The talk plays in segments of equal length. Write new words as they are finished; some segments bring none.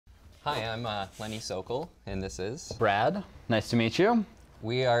Hi, I'm Lenny Sokol, and this is Brad. Nice to meet you.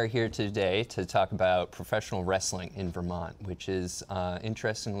 We are here today to talk about professional wrestling in Vermont, which is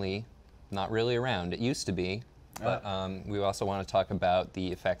interestingly not really around. It used to be, but we also want to talk about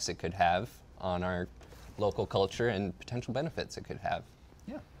the effects it could have on our local culture and potential benefits it could have.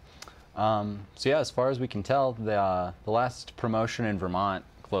 Yeah. So yeah, as far as we can tell, the last promotion in Vermont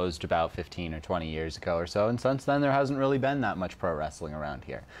closed about 15 or 20 years ago or so, and since then there hasn't really been that much pro wrestling around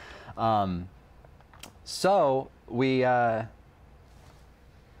here. So we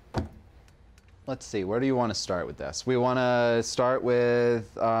let's see, where do you want to start with this? We want to start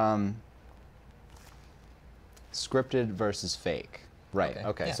with scripted versus fake. Right.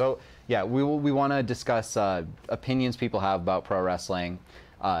 Okay. Yeah. So yeah, we want to discuss opinions people have about pro wrestling,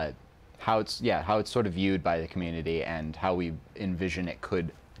 how it's sort of viewed by the community, and how we envision it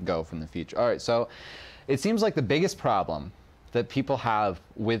could go from the future. All right. So it seems like the biggest problem that people have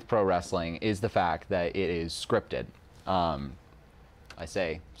with pro wrestling is the fact that it is scripted. I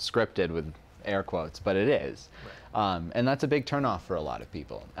say scripted with air quotes, but it is. Right. And that's a big turnoff for a lot of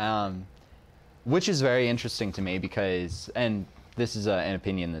people, which is very interesting to me because, and this is an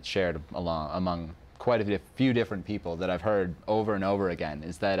opinion that's shared among quite a few different people that I've heard over and over again,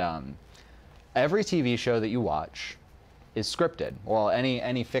 is that every TV show that you watch is scripted. Well,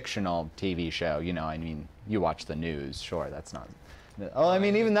 any fictional TV show, you know, I mean, you watch the news, sure, that's not... Oh, I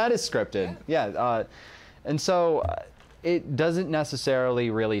mean, even that is scripted. Yeah. And so it doesn't necessarily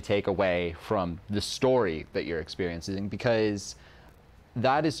really take away from the story that you're experiencing, because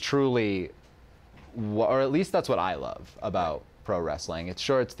that is truly, or at least that's what I love about pro wrestling.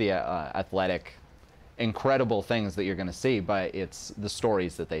 It's the athletic, incredible things that you're going to see, but it's the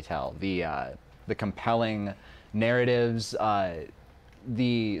stories that they tell, the compelling narratives,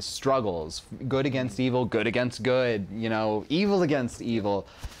 the struggles, good against evil, good against good, you know, evil against evil.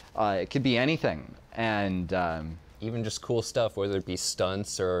 It could be anything, and even just cool stuff, whether it be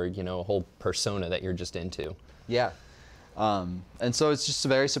stunts or, you know, a whole persona that you're just into. Yeah. And so it's just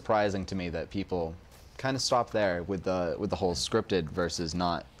very surprising to me that people kind of stop there with the whole scripted versus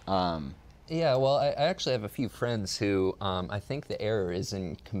not. Yeah, well, I actually have a few friends who I think the error is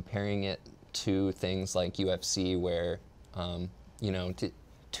in comparing it to things like UFC, where you know,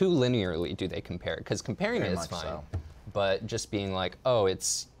 too linearly do they compare it, because comparing it is fine, so. But just being like, oh,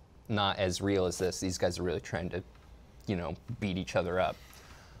 it's not as real as this, these guys are really trying to, you know, beat each other up.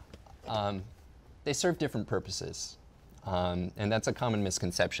 They serve different purposes, and that's a common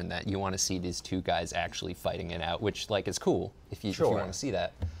misconception, that you want to see these two guys actually fighting it out, which, like, is cool if you want to see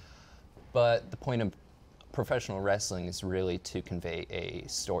that. But the point of professional wrestling is really to convey a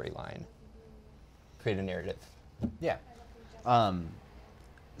storyline, create a narrative. Yeah. Sorry,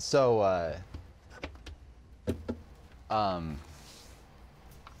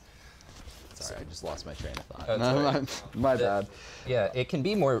 I just lost my train of thought. My bad. Yeah, it can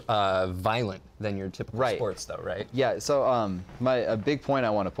be more violent than your typical sports, though, right? Yeah. So a big point I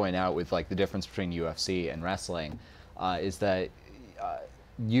want to point out with, like, the difference between UFC and wrestling is that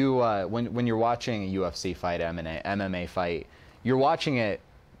when you're watching a UFC fight, MMA fight, you're watching it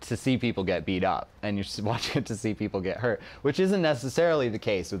to see people get beat up, and you're watching it to see people get hurt, which isn't necessarily the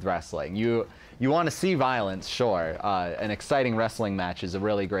case with wrestling. You want to see violence, sure. An exciting wrestling match is a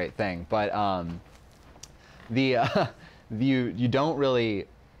really great thing, but you don't really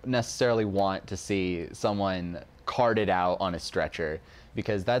necessarily want to see someone carted out on a stretcher,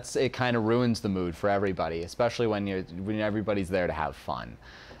 because it kind of ruins the mood for everybody, especially when everybody's there to have fun.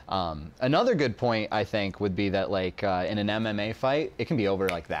 Another good point, I think, would be that, like, in an MMA fight, it can be over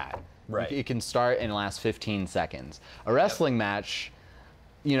like that. Right. It can start and last 15 seconds. A wrestling match,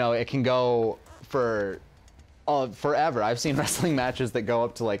 you know, it can go for forever. I've seen wrestling matches that go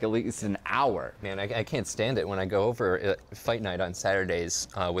up to, like, at least an hour. Man, I can't stand it when I go over fight night on Saturdays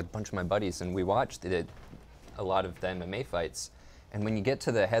with a bunch of my buddies, and we watched a lot of the MMA fights. And when you get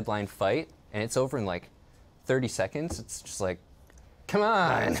to the headline fight and it's over in like 30 seconds, it's just like, come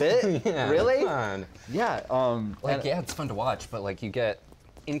on. That's it? Yeah, really? Come on. Yeah. Yeah, it's fun to watch, but, like, you get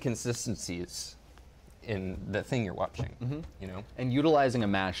inconsistencies in the thing you're watching, you know? And utilizing a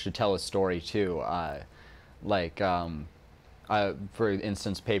match to tell a story, too. For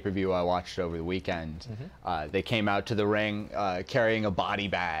instance, pay-per-view I watched over the weekend, they came out to the ring carrying a body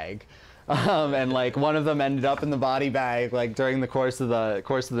bag. And, like, one of them ended up in the body bag, like, during the course of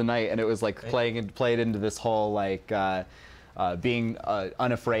the night, and it was, like, played into this whole, like, being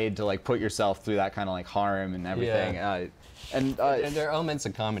unafraid to, like, put yourself through that kind of, like, harm and everything. Yeah. And there are elements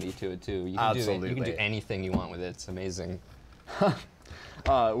of comedy to it too. You can you can do anything you want with it. It's amazing.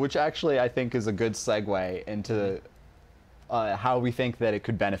 Which actually I think is a good segue into how we think that it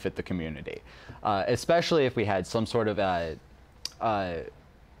could benefit the community, especially if we had some sort of a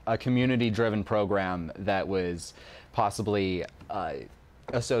community-driven program that was possibly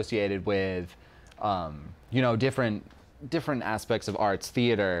associated with, you know, different aspects of arts,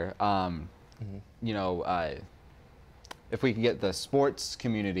 theater. You know, if we could get the sports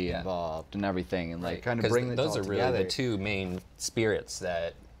community involved and everything, and like kind of bring those all are really together. the two main spirits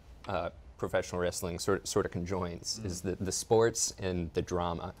that professional wrestling sort of conjoins, is the sports and the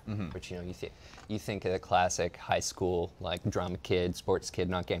drama, which, you know, you think of the classic high school, like, drama kid, sports kid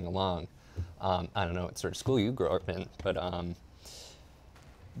not getting along. I don't know what sort of school you grew up in, but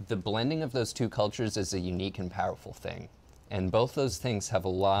the blending of those two cultures is a unique and powerful thing. And both those things have a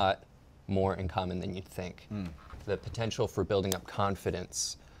lot more in common than you'd think. The potential for building up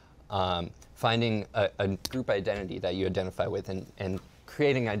confidence, finding a group identity that you identify with, and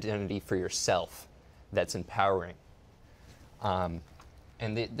creating identity for yourself that's empowering. And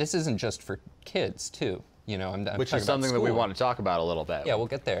this isn't just for kids, too. You know, I'm Which talking is something about that we school. want to talk about a little bit. Yeah, we'll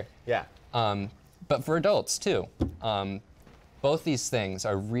get there. Yeah. But for adults, too. Both these things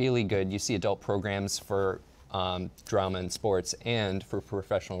are really good. You see adult programs for drama and sports, and for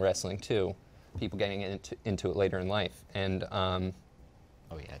professional wrestling, too. People getting into it later in life. And Oh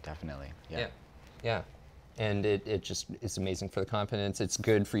yeah, definitely. yeah. And it just is amazing for the confidence. It's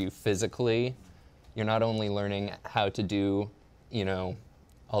good for you physically. You're not only learning how to do, you know,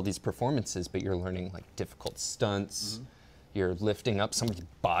 all these performances, but you're learning, like, difficult stunts. You're lifting up somebody's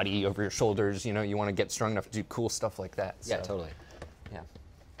body over your shoulders. You know, you want to get strong enough to do cool stuff like that. Yeah, So, totally. Yeah.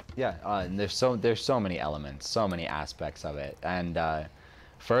 Yeah, and there's so many elements, so many aspects of it, and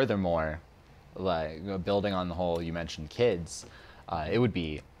furthermore, like, building on the whole, you mentioned kids, I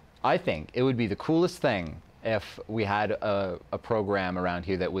think it would be the coolest thing if we had a program around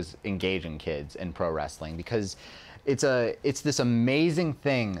here that was engaging kids in pro wrestling, because it's this amazing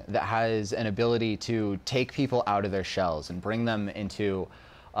thing that has an ability to take people out of their shells and bring them into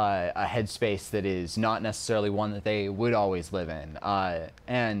a headspace that is not necessarily one that they would always live in.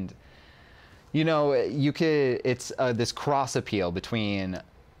 And, you know, it's this cross appeal between,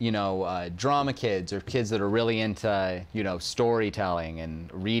 you know, drama kids, or kids that are really into, you know, storytelling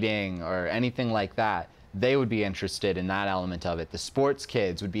and reading or anything like that. They would be interested in that element of it. The sports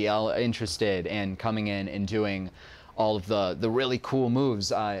kids would be interested in coming in and doing all of the really cool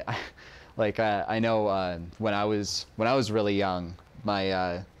moves. I know when I was really young,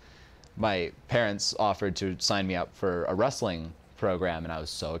 my parents offered to sign me up for a wrestling program, and I was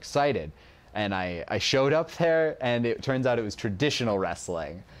so excited. And I showed up there, and it turns out it was traditional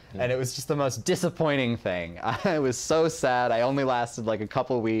wrestling. And it was just the most disappointing thing. I was so sad. I only lasted like a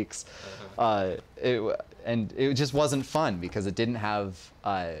couple weeks. And it just wasn't fun, because it didn't have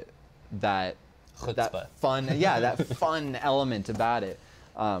that fun, that fun element about it.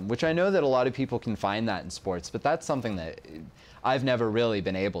 Which I know that a lot of people can find that in sports, but that's something that I've never really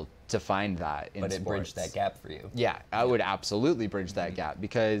been able to find that in sports. But it bridged that gap for you. Yeah, I would absolutely bridge that gap,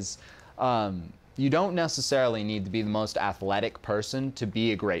 because you don't necessarily need to be the most athletic person to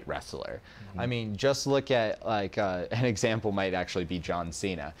be a great wrestler. I mean, just look at, like, an example might actually be John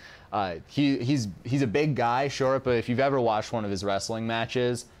Cena. He's a big guy, sure, but if you've ever watched one of his wrestling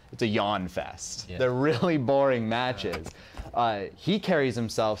matches, it's a yawn fest. Yeah. They're really boring matches. He carries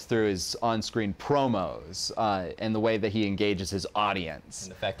himself through his on-screen promos and the way that he engages his audience.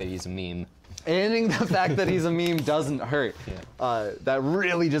 And the fact that he's a meme. And the fact that he's a meme doesn't hurt. That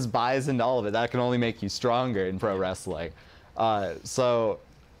really just buys into all of it. That can only make you stronger in pro wrestling. So,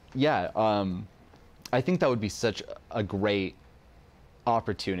 yeah, I think that would be such a great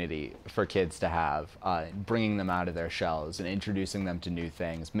opportunity for kids to have, bringing them out of their shells and introducing them to new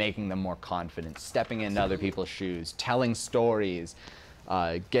things, making them more confident, stepping into other people's shoes, telling stories,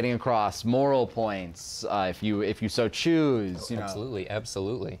 getting across moral points, if you so choose. You know.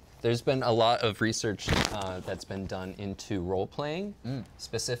 Absolutely. There's been a lot of research that's been done into role-playing,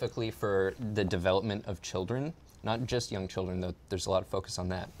 specifically for the development of children, not just young children, though there's a lot of focus on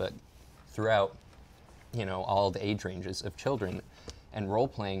that, but throughout, you know, all the age ranges of children. And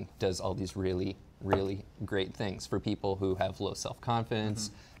role-playing does all these really, really great things for people who have low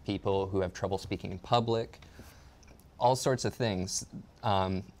self-confidence, people who have trouble speaking in public, all sorts of things.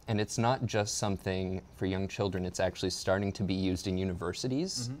 And it's not just something for young children, it's actually starting to be used in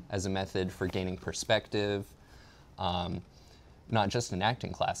universities as a method for gaining perspective, not just in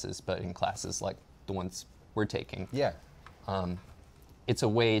acting classes, but in classes like the ones we're taking. Yeah. It's a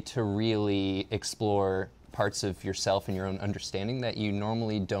way to really explore parts of yourself and your own understanding that you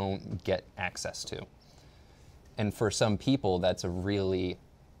normally don't get access to. And for some people, that's a really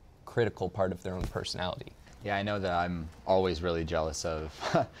critical part of their own personality. Yeah, I know that I'm always really jealous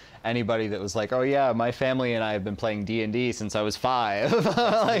of anybody that was like, oh yeah, my family and I have been playing D&D since I was 5.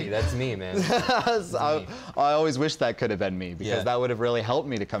 That's me, man. I always wish that could have been me, because Yeah. that would have really helped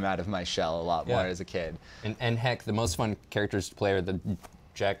me to come out of my shell a lot more Yeah. as a kid. And heck, the most fun characters to play are the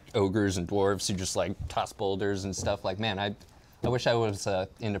jacked ogres and dwarves who just like toss boulders and stuff. Like, man, I wish I was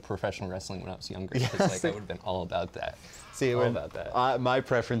into professional wrestling when I was younger, because like I would have been all about that. See, all about that. My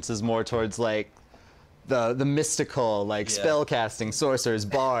preference is more towards like the mystical, like Yeah. spell casting, sorcerers,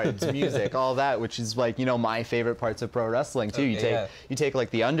 bards, music, all that, which is like, you know, my favorite parts of pro wrestling too. Okay, You take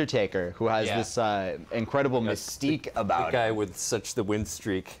like the Undertaker, who has Yeah. this incredible mystique about The guy with such the win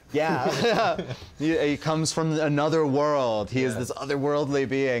streak. Yeah, he comes from another world. He is Yeah. this otherworldly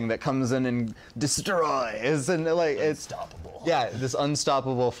being that comes in and destroys, and like it's Unstoppable. yeah, this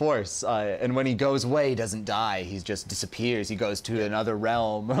unstoppable force. And when he goes away, he doesn't die. He just disappears. He goes to another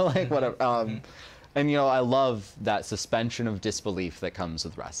realm, or like whatever. And you know, I love that suspension of disbelief that comes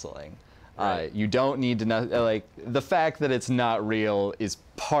with wrestling. Right. You don't need to know, like, the fact that it's not real is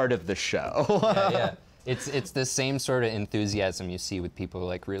part of the show. Yeah. It's the same sort of enthusiasm you see with people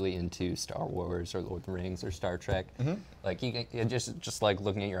like really into Star Wars or Lord of the Rings or Star Trek. Like you just like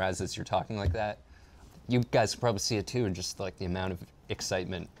looking at your eyes as you're talking like that. You guys probably see it too, and just like the amount of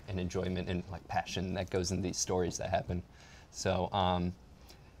excitement and enjoyment and like passion that goes in these stories that happen. So,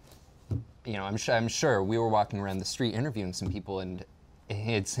 you know, I'm sure we were walking around the street interviewing some people, and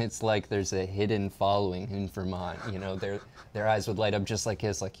it's like there's a hidden following in Vermont. You know, their eyes would light up just like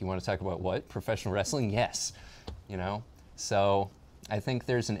his. Like, you want to talk about what? Professional wrestling? Yes. You know. So I think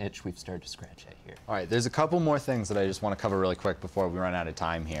there's an itch we've started to scratch at here. All right, there's a couple more things that I just want to cover really quick before we run out of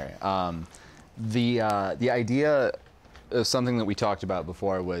time here. The idea of something that we talked about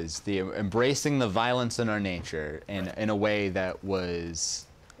before was the embracing the violence in our nature in a way that was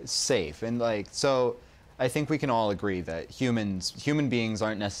safe, and like, so I think we can all agree that human beings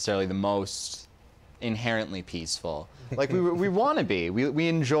aren't necessarily the most inherently peaceful. Like we want to be. We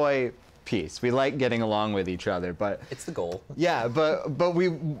enjoy peace. We like getting along with each other, but It's the goal. yeah, but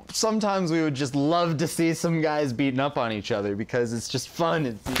we sometimes we would just love to see some guys beating up on each other, because it's just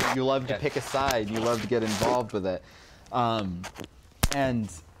fun. You love to Yeah. pick a side. You love to get involved with it, and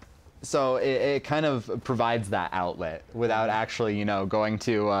so it kind of provides that outlet without actually, you know, going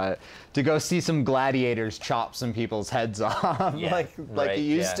to go see some gladiators chop some people's heads off, Yeah, like right, it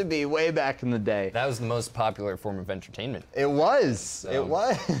used yeah. to be way back in the day. That was the most popular form of entertainment. It was. It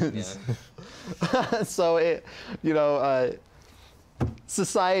was. Yeah. So it, you know,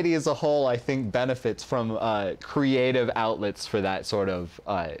 society as a whole, I think, benefits from creative outlets for that sort of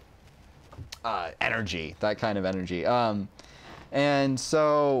energy, that kind of energy. And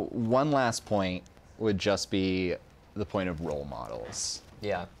so one last point would just be the point of role models.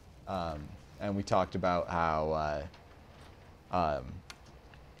 Yeah. And we talked about how,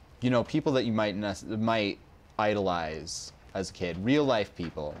 you know, people that you might idolize as a kid, real life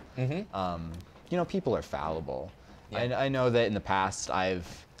people. You know, people are fallible. Yeah. I know that in the past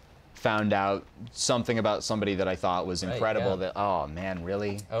I've found out something about somebody that I thought was Right, incredible. yeah. That, oh man,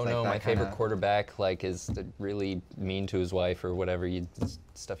 really? Oh Like no, that my favorite kinda- quarterback like is really mean to his wife or whatever.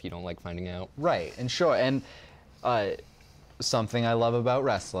 Stuff you don't like finding out. Right, and sure, and something I love about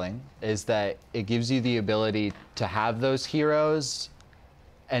wrestling is that it gives you the ability to have those heroes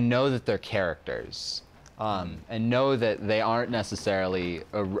and know that they're characters. And know that they aren't necessarily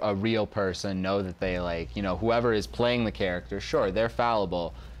a real person. Know that they, like, you know, whoever is playing the character, sure, they're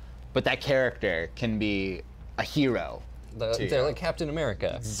fallible, but that character can be a hero. to They're you. like Captain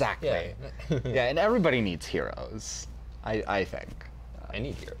America. Exactly. Yeah. Yeah, and everybody needs heroes, I think. I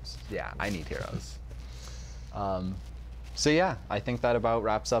need heroes. Yeah, I need heroes. So yeah, I think that about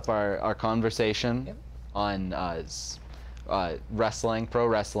wraps up our conversation Yep. on wrestling, pro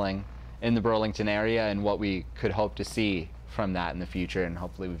wrestling in the Burlington area, and what we could hope to see from that in the future, and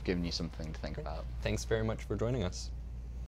hopefully we've given you something to think about. Thanks very much for joining us.